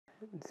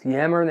It's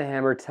Yammer and the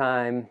Hammer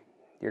time,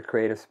 your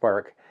creative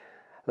spark.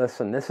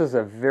 Listen, this is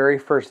the very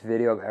first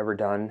video I've ever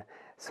done,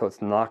 so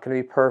it's not going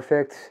to be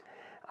perfect.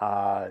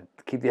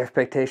 Keep the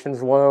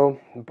expectations low,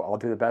 but I'll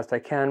do the best I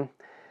can.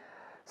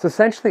 So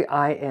essentially,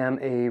 I am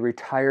a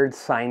retired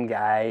sign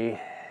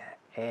guy,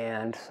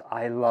 and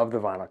I love the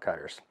vinyl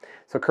cutters.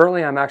 So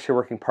currently, I'm actually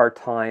working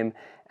part-time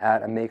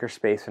at a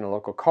makerspace in a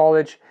local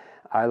college.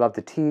 I love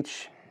to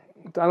teach.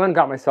 I went and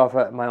got myself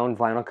my own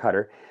vinyl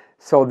cutter.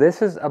 So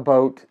this is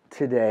about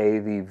today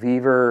the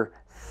Vevor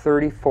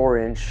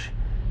 34-inch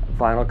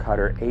vinyl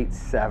cutter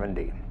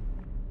 870.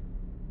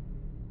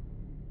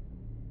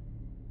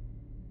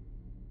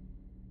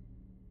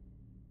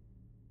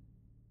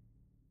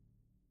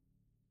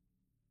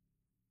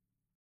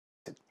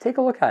 Take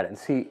a look at it and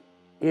see,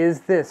 is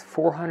this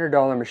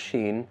 $400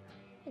 machine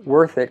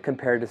worth it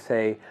compared to,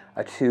 say,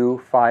 a $2,000,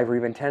 $5,000, or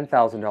even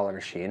 $10,000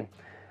 machine?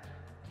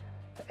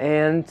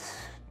 And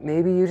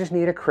maybe you just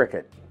need a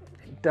Cricut.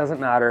 It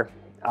doesn't matter.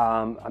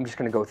 I'm just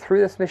going to go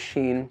through this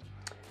machine,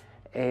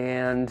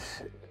 and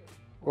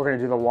we're going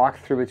to do the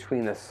walkthrough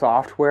between the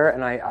software.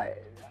 And I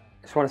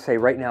just want to say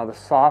right now, the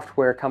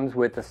software comes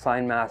with the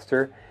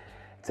SignMaster.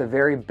 It's a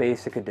very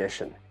basic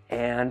edition,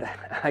 and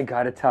I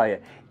got to tell you,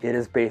 it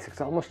is basic.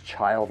 It's almost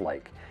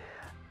childlike.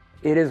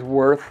 It is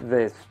worth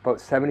this about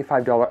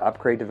 $75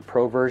 upgrade to the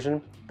Pro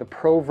version. The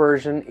Pro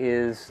version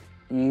is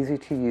easy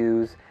to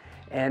use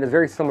and is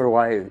very similar to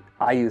what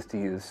I used to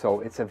use. So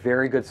it's a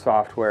very good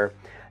software.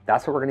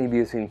 That's what we're going to be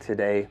using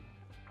today.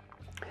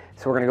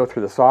 So we're going to go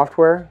through the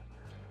software.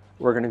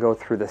 We're going to go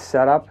through the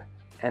setup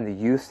and the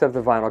use of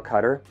the vinyl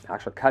cutter,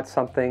 actually cut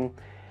something,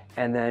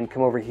 and then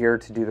come over here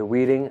to do the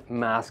weeding,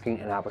 masking,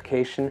 and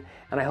application.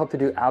 And I hope to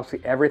do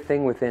absolutely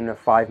everything within a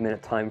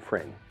 5-minute time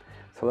frame.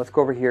 So let's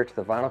go over here to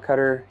the vinyl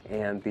cutter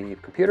and the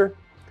computer.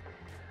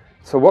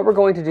 So what we're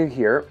going to do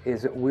here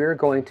is we're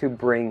going to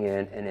bring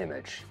in an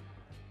image.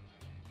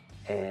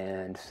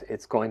 And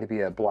it's going to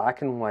be a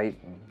black and white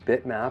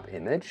bitmap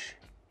image.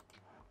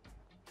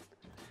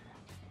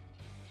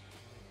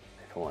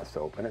 If it wants to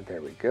open it,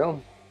 there we go.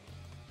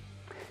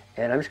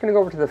 And I'm just going to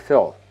go over to the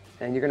fill,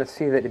 and you're going to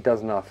see that it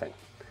does nothing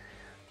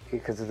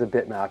because it's a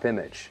bitmap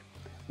image.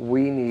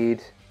 We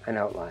need an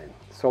outline.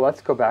 So let's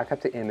go back up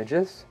to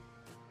images.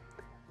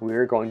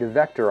 We're going to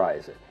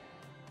vectorize it.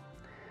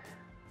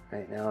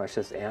 Right now it's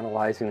just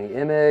analyzing the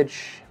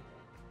image.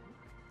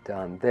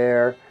 Done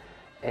there.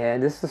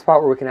 And this is the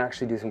spot where we can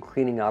actually do some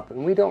cleaning up,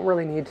 and we don't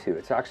really need to.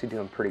 It's actually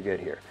doing pretty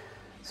good here.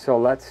 So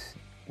let's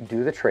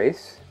do the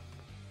trace.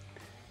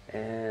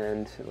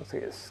 And it looks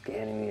like it's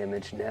scanning the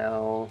image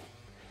now.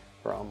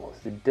 We're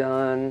almost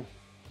done.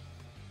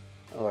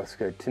 It looks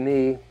good to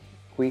me.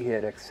 We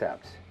hit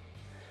accept.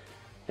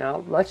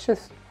 Now let's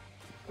just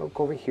go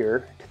over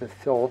here to the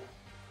fill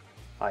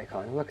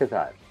icon. Look at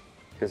that.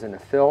 There's a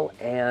fill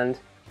and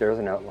there's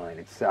an outline.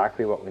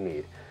 Exactly what we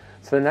need.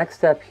 So the next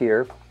step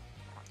here,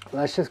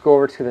 let's just go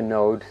over to the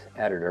node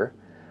editor.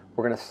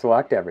 We're going to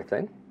select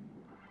everything.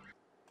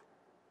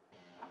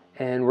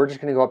 And we're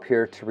just going to go up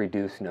here to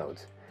reduce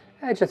nodes.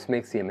 It just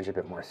makes the image a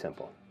bit more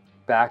simple.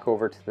 Back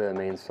over to the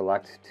main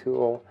select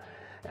tool.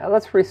 Now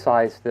let's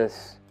resize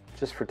this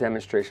just for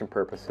demonstration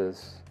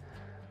purposes.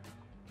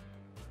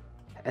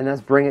 And let's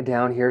bring it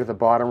down here to the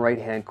bottom right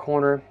hand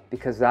corner,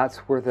 because that's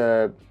where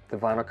the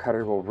vinyl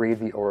cutter will read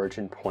the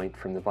origin point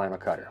from the vinyl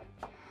cutter.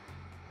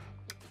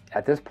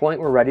 At this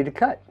point, we're ready to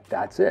cut.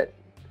 That's it.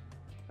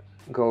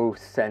 Go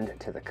send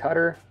to the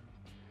cutter.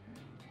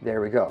 There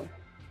we go.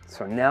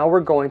 So now we're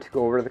going to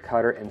go over to the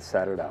cutter and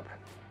set it up.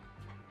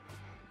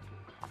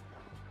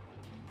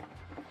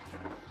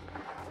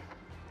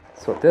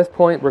 So at this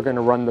point, we're going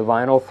to run the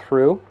vinyl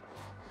through.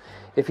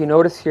 If you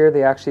notice here,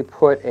 they actually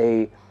put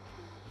a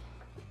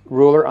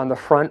ruler on the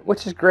front,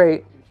 which is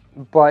great,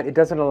 but it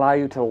doesn't allow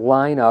you to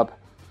line up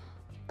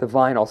the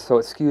vinyl so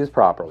it skews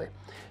properly.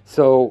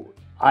 So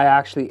I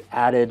actually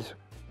added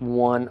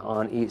one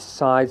on each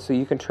side so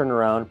you can turn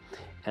around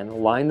and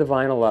line the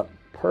vinyl up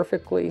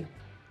perfectly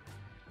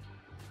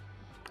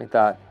like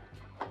that.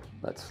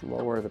 Let's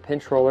lower the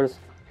pinch rollers.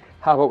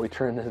 How about we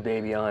turn this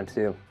baby on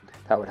too?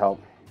 That would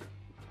help.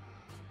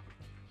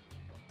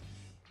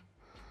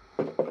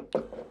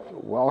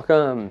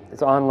 Welcome,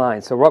 it's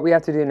online. So what we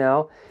have to do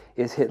now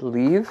is hit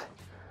leave,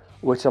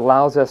 which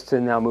allows us to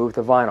now move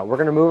the vinyl. We're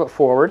going to move it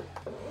forward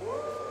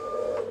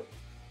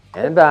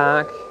and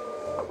back.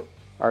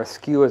 Our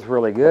skew is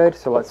really good,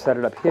 so let's set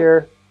it up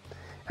here.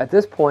 At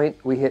this point,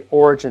 we hit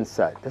origin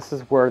set. This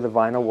is where the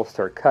vinyl will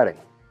start cutting.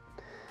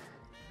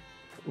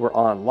 We're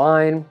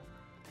online.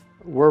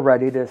 We're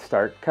ready to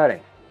start cutting.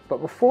 But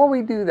before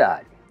we do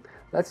that,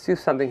 let's do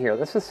something here.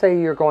 Let's just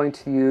say you're going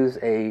to use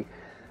a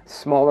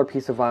smaller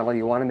piece of vinyl.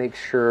 You want to make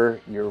sure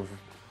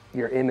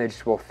your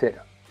image will fit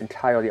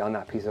entirely on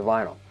that piece of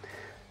vinyl.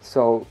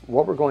 So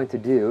what we're going to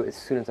do, as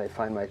soon as I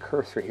find my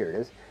cursor, here it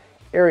is,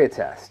 area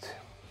test.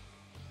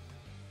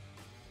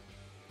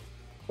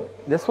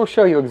 This will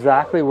show you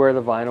exactly where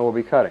the vinyl will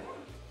be cutting.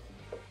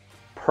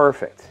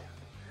 Perfect.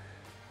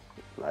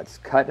 Let's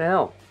cut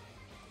now.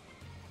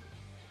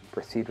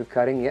 Proceed with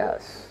cutting,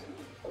 yes.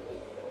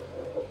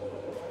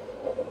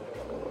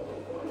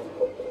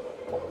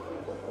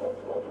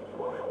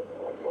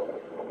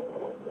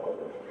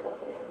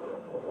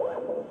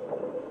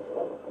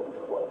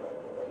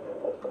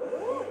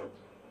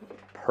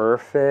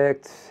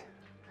 Perfect.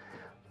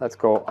 Let's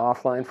go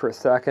offline for a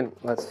second.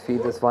 Let's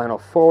feed this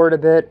vinyl forward a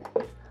bit.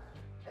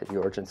 Hit the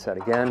origin set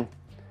again.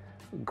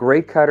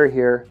 Great cutter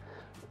here.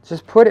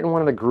 Just put it in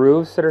one of the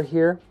grooves that are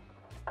here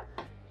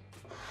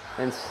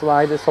and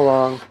slide this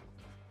along.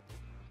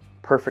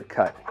 Perfect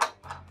cut.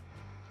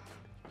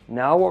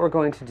 Now what we're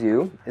going to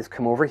do is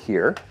come over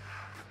here.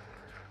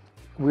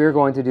 We're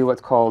going to do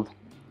what's called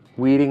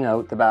weeding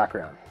out the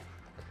background.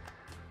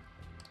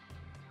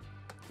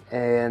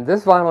 And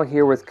this vinyl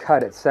here was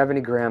cut at 70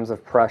 grams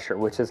of pressure,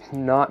 which is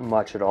not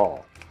much at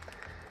all.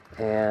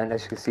 And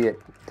as you can see, it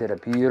did a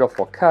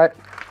beautiful cut.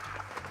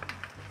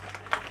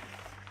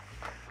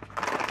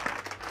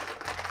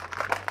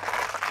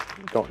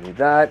 Don't need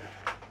that.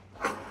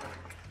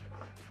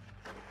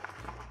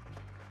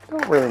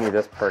 Don't really need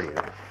this part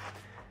either.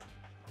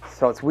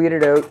 So it's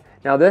weeded out.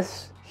 Now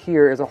this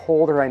here is a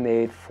holder I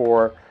made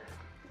for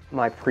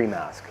my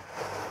pre-mask.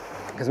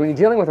 Because when you're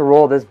dealing with a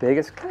roll this big,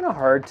 it's kind of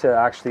hard to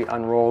actually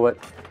unroll it.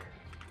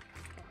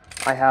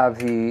 I have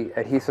the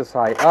adhesive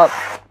side up.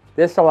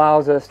 This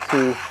allows us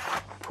to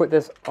put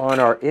this on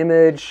our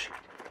image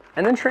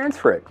and then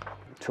transfer it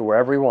to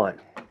wherever we want.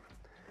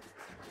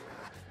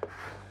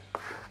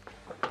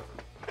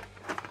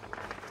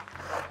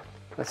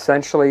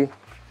 Essentially,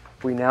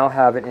 we now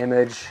have an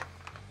image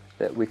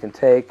that we can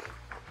take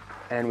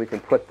and we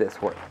can put this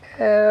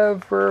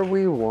wherever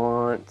we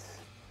want.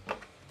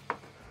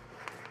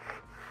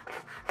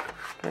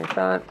 Like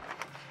that.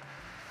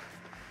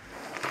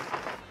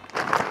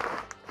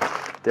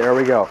 There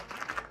we go.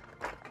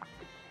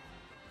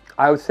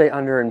 I would say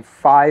in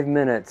 5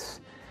 minutes,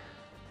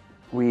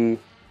 we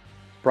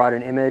brought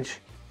an image,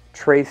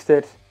 traced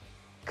it,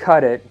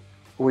 cut it,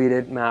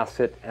 weeded,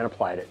 masked it, and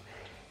applied it.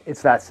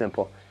 It's that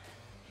simple.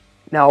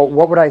 Now,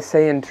 what would I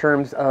say in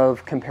terms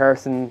of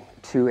comparison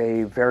to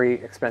a very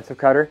expensive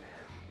cutter?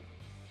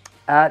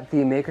 At the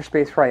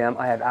makerspace where I am,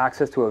 I have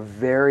access to a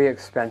very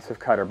expensive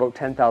cutter, about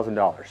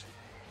 $10,000.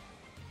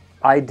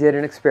 I did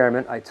an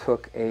experiment. I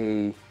took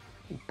a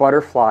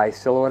butterfly,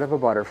 silhouette of a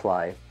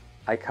butterfly.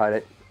 I cut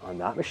it on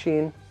that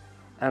machine,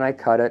 and I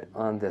cut it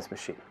on this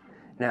machine.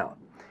 Now,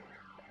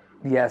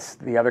 yes,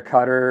 the other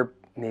cutter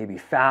may be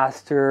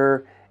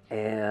faster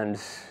and,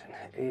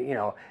 you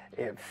know,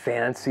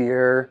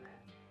 fancier,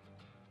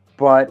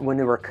 but when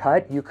they were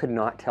cut, you could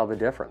not tell the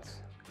difference.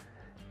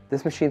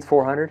 This machine's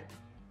 $400,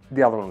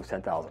 the other one was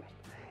 $10,000.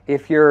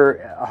 If you're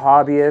a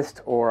hobbyist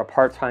or a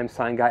part-time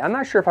sign guy, I'm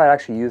not sure if I'd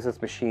actually use this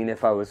machine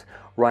if I was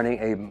running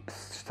a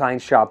sign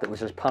shop that was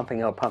just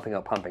pumping out, pumping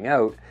out, pumping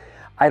out.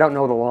 I don't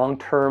know the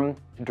long-term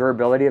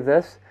durability of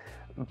this,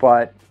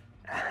 but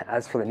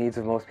as for the needs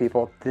of most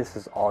people, this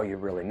is all you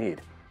really need.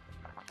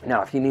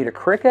 Now, if you need a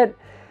Cricut,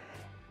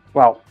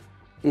 well,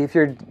 if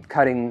you're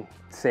cutting,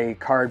 say,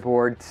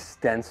 cardboard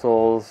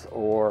stencils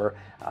or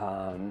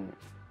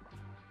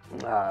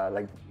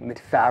like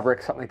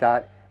fabric, something like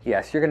that,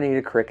 yes, you're going to need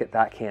a Cricut.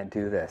 That can't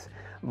do this.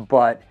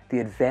 But the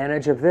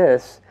advantage of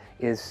this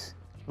is,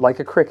 like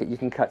a Cricut, you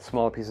can cut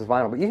smaller pieces of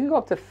vinyl, but you can go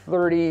up to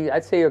 30,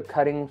 I'd say you're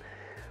cutting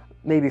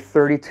maybe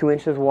 32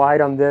 inches wide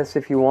on this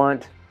if you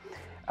want.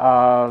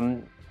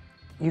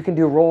 You can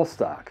do roll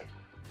stock.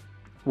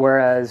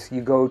 Whereas you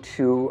go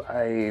to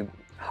a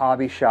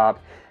hobby shop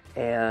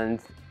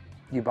and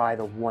you buy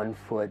the 1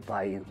 foot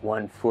by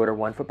 1 foot or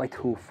 1 foot by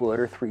 2 foot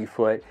or 3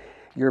 foot,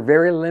 you're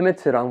very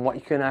limited on what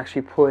you can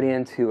actually put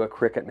into a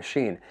Cricut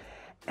machine.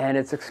 And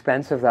it's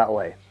expensive that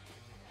way.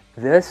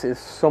 This is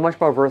so much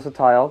more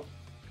versatile,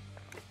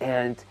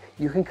 and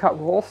you can cut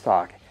roll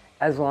stock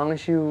as long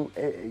as you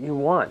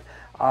want.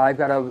 I've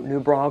got a new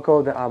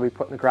Bronco that I'll be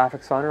putting the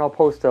graphics on, and I'll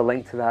post a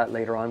link to that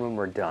later on when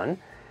we're done.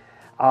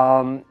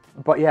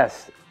 But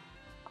yes,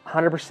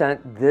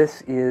 100%,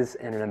 this is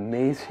an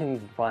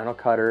amazing vinyl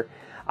cutter.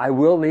 I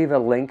will leave a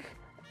link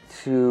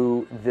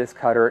to this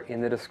cutter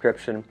in the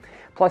description.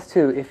 Plus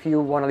too, if you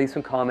want to leave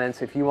some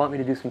comments, if you want me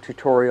to do some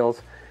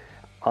tutorials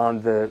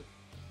on the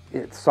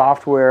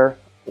software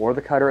or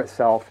the cutter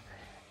itself,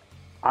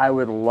 I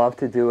would love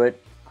to do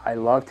it. I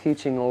love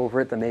teaching over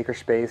at the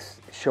Makerspace,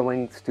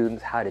 showing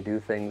students how to do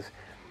things.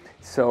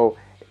 So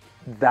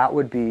that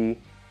would be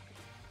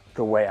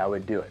the way I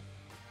would do it.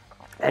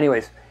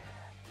 Anyways,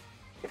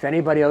 if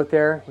anybody out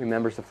there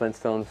remembers the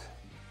Flintstones,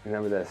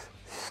 remember this,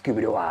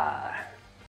 Scooby-Doo-ah.